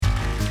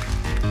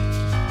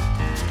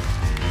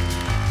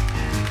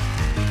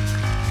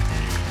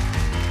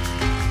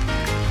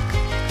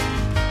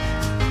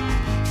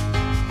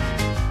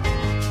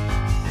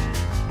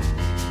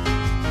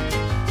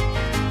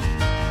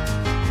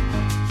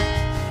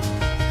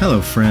Hello,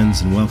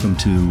 friends, and welcome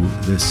to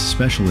this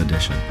special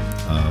edition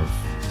of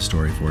the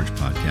Storyforge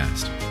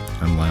podcast.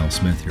 I'm Lyle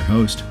Smith, your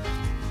host,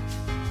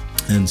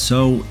 and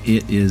so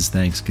it is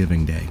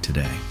Thanksgiving Day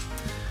today,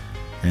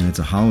 and it's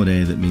a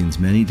holiday that means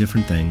many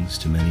different things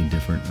to many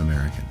different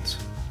Americans.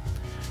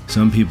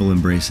 Some people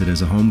embrace it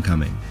as a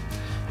homecoming,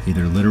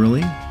 either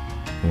literally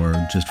or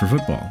just for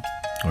football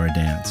or a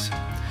dance.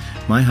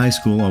 My high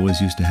school always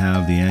used to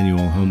have the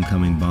annual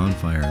homecoming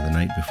bonfire the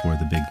night before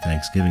the big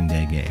Thanksgiving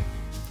Day game.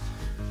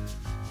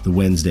 The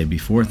Wednesday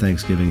before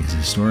Thanksgiving is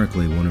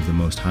historically one of the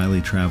most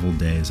highly traveled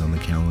days on the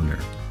calendar.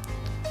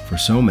 For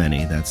so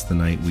many, that's the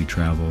night we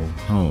travel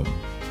home,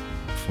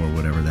 for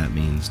whatever that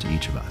means to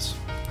each of us.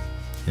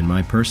 In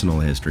my personal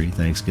history,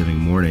 Thanksgiving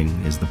morning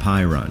is the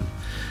Pie Run,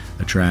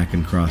 a track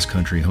and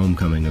cross-country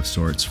homecoming of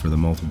sorts for the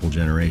multiple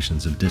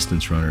generations of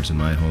distance runners in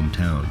my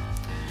hometown.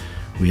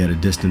 We had a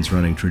distance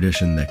running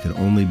tradition that could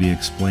only be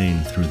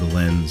explained through the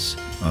lens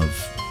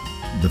of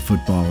the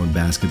football and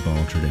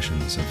basketball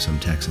traditions of some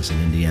Texas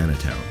and Indiana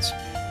towns.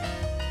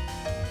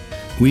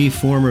 We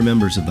former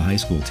members of the high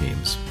school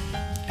teams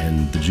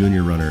and the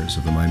junior runners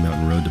of the Mine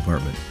Mountain Road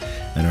Department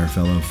and our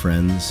fellow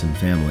friends and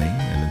family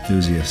and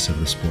enthusiasts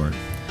of the sport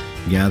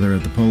gather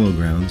at the polo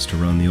grounds to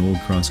run the old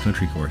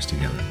cross-country course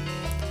together.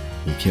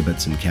 We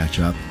kibitz and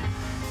catch up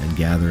and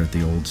gather at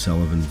the old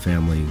Sullivan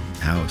family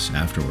house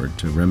afterward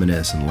to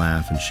reminisce and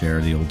laugh and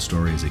share the old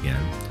stories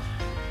again,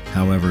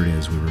 however it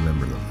is we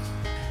remember them.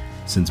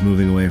 Since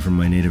moving away from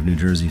my native New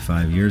Jersey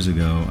 5 years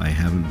ago, I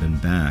haven't been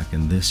back,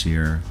 and this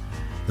year,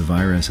 the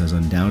virus has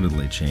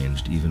undoubtedly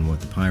changed even what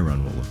the Pie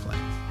Run will look like.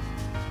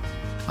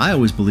 I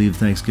always believed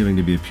Thanksgiving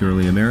to be a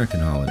purely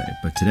American holiday,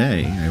 but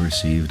today I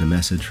received a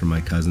message from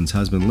my cousin's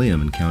husband Liam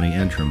in County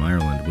Antrim,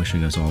 Ireland,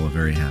 wishing us all a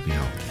very happy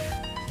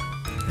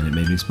holiday. And it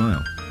made me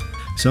smile.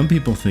 Some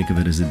people think of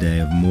it as a day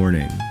of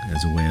mourning,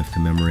 as a way of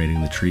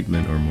commemorating the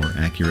treatment, or more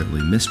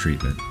accurately,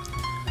 mistreatment,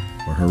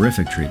 or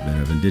horrific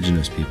treatment of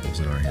indigenous peoples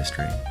in our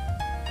history.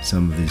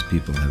 Some of these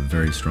people have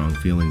very strong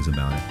feelings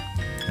about it,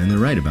 and they're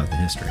right about the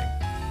history.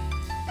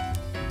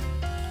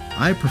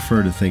 I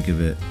prefer to think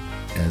of it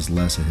as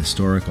less a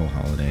historical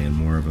holiday and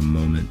more of a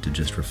moment to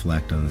just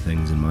reflect on the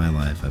things in my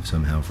life I've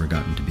somehow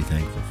forgotten to be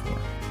thankful for.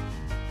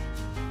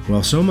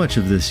 While so much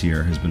of this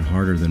year has been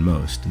harder than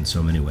most in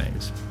so many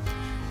ways,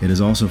 it has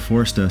also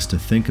forced us to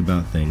think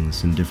about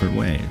things in different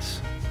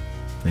ways.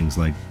 Things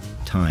like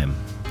time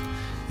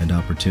and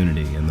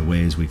opportunity and the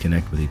ways we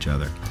connect with each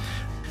other.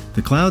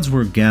 The clouds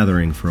were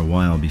gathering for a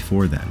while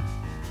before then,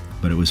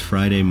 but it was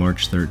Friday,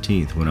 March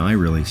 13th, when I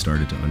really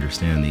started to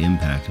understand the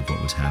impact of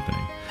what was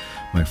happening.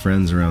 My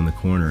friends around the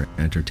corner,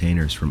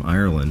 entertainers from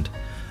Ireland,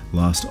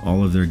 lost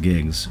all of their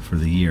gigs for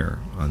the year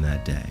on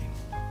that day.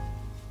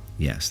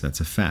 Yes, that's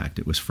a fact.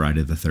 It was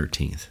Friday the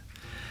 13th.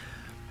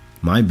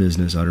 My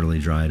business utterly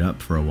dried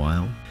up for a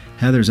while.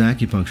 Heather's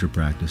acupuncture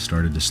practice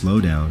started to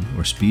slow down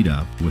or speed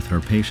up, with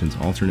her patients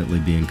alternately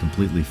being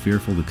completely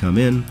fearful to come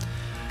in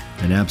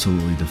and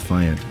absolutely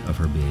defiant of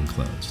her being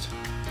closed.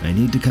 "I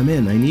need to come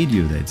in, I need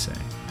you," they'd say.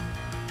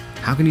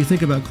 "How can you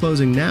think about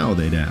closing now?"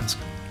 they'd ask.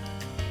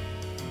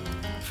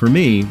 For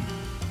me,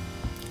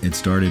 it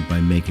started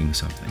by making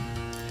something.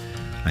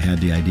 I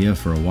had the idea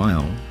for a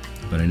while,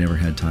 but I never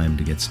had time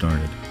to get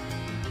started.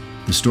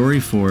 The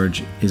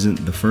Storyforge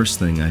isn't the first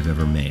thing I've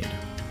ever made,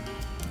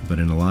 but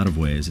in a lot of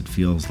ways it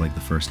feels like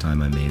the first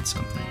time I made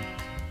something,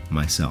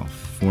 myself,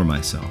 for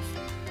myself,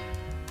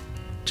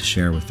 to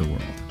share with the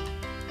world.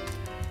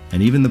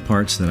 And even the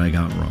parts that I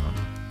got wrong,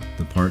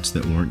 the parts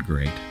that weren't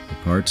great,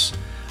 the parts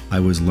I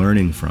was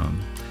learning from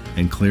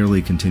and clearly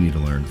continue to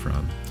learn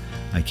from,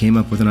 I came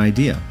up with an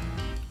idea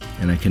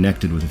and I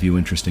connected with a few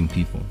interesting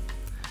people,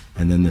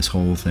 and then this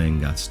whole thing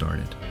got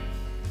started.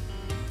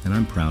 And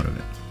I'm proud of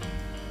it.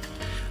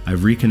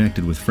 I've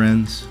reconnected with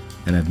friends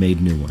and I've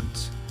made new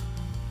ones.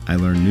 I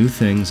learned new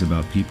things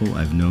about people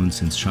I've known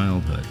since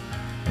childhood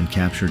and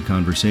captured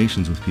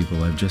conversations with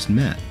people I've just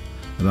met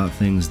about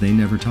things they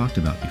never talked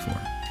about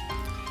before.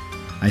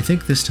 I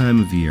think this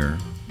time of year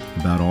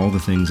about all the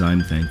things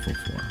I'm thankful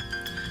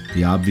for,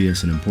 the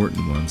obvious and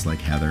important ones like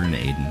Heather and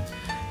Aiden,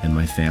 and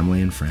my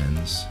family and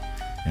friends,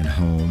 and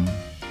home,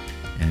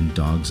 and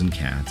dogs and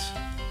cats.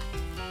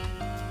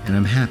 And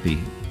I'm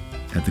happy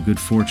at the good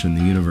fortune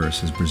the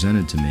universe has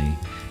presented to me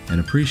and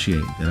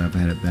appreciate that I've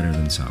had it better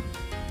than some.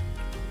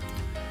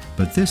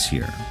 But this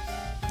year,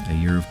 a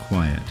year of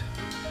quiet,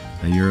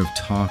 a year of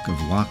talk of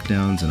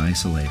lockdowns and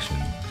isolation,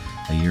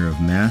 a year of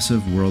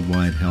massive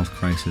worldwide health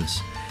crisis,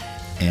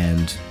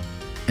 and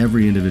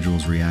every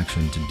individual's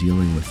reaction to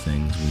dealing with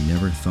things we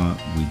never thought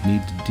we'd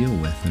need to deal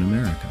with in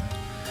America.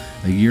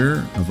 A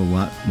year of a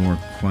lot more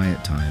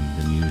quiet time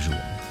than usual.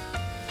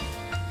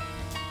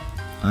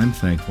 I'm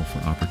thankful for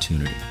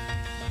opportunity.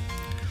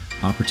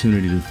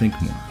 Opportunity to think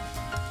more,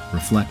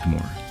 reflect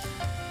more,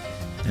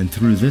 and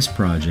through this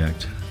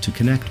project, to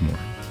connect more.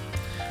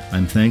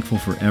 I'm thankful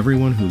for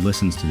everyone who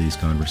listens to these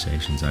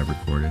conversations I've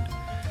recorded.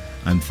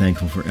 I'm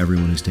thankful for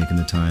everyone who's taken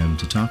the time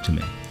to talk to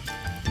me.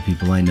 The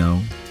people I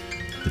know,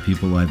 the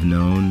people I've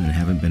known and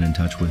haven't been in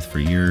touch with for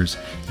years,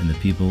 and the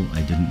people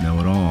I didn't know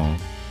at all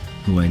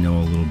who I know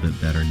a little bit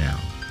better now.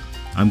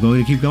 I'm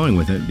going to keep going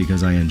with it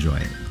because I enjoy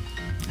it,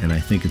 and I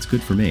think it's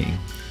good for me,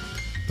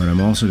 but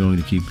I'm also going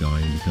to keep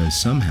going because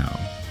somehow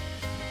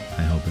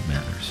I hope it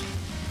matters.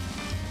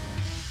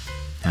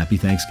 Happy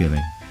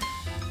Thanksgiving.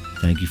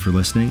 Thank you for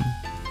listening.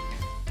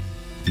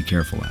 Be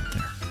careful out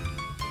there.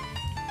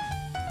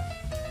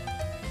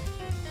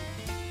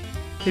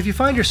 If you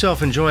find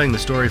yourself enjoying the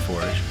Story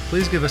Forge,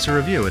 please give us a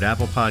review at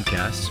Apple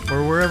Podcasts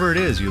or wherever it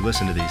is you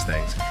listen to these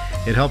things.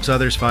 It helps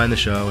others find the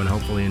show and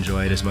hopefully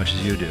enjoy it as much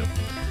as you do.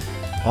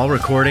 All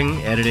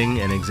recording, editing,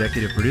 and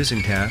executive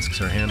producing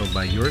tasks are handled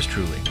by yours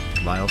truly,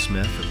 Lyle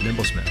Smith of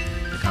Nimblesmith,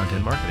 the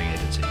content marketing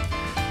agency.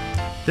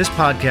 This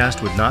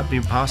podcast would not be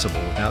possible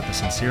without the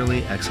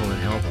sincerely excellent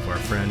help of our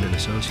friend and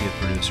associate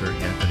producer,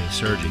 Anthony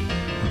Sergi,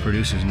 who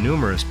produces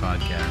numerous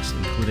podcasts,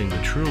 including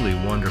the truly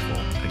wonderful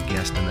A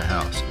Guest in the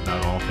House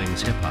about all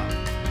things hip-hop.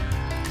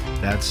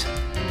 That's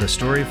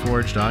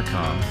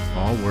thestoryforge.com,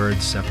 all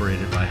words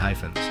separated by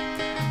hyphens.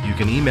 You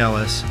can email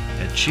us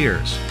at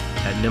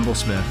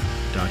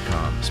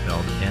cheers@nimblesmith.com,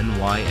 spelled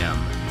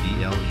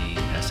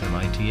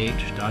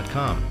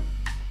NYMBLESMITH.com.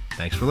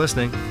 Thanks for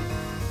listening.